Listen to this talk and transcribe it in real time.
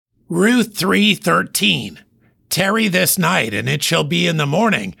Ruth 3:13. Tarry this night, and it shall be in the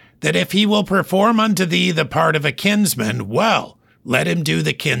morning, that if he will perform unto thee the part of a kinsman, well, let him do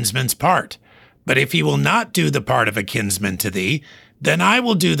the kinsman's part. But if he will not do the part of a kinsman to thee, then I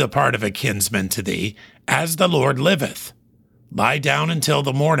will do the part of a kinsman to thee, as the Lord liveth. Lie down until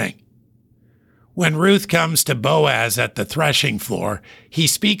the morning. When Ruth comes to Boaz at the threshing floor, he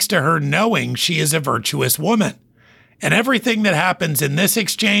speaks to her knowing she is a virtuous woman. And everything that happens in this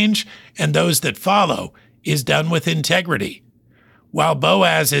exchange and those that follow is done with integrity. While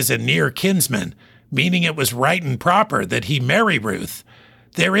Boaz is a near kinsman, meaning it was right and proper that he marry Ruth,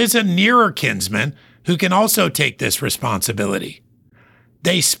 there is a nearer kinsman who can also take this responsibility.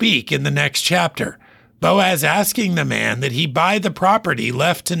 They speak in the next chapter, Boaz asking the man that he buy the property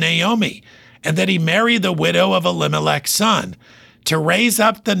left to Naomi and that he marry the widow of Elimelech's son to raise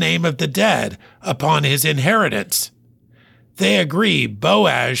up the name of the dead upon his inheritance. They agree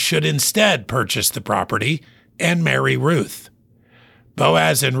Boaz should instead purchase the property and marry Ruth.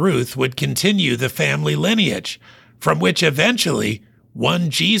 Boaz and Ruth would continue the family lineage, from which eventually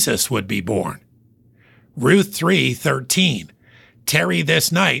one Jesus would be born. Ruth 3:13. Tarry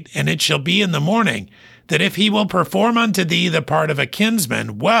this night, and it shall be in the morning, that if he will perform unto thee the part of a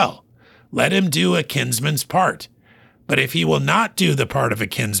kinsman, well, let him do a kinsman's part. But if he will not do the part of a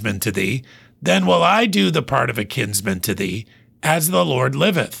kinsman to thee, then will I do the part of a kinsman to thee, as the Lord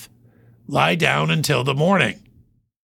liveth. Lie down until the morning.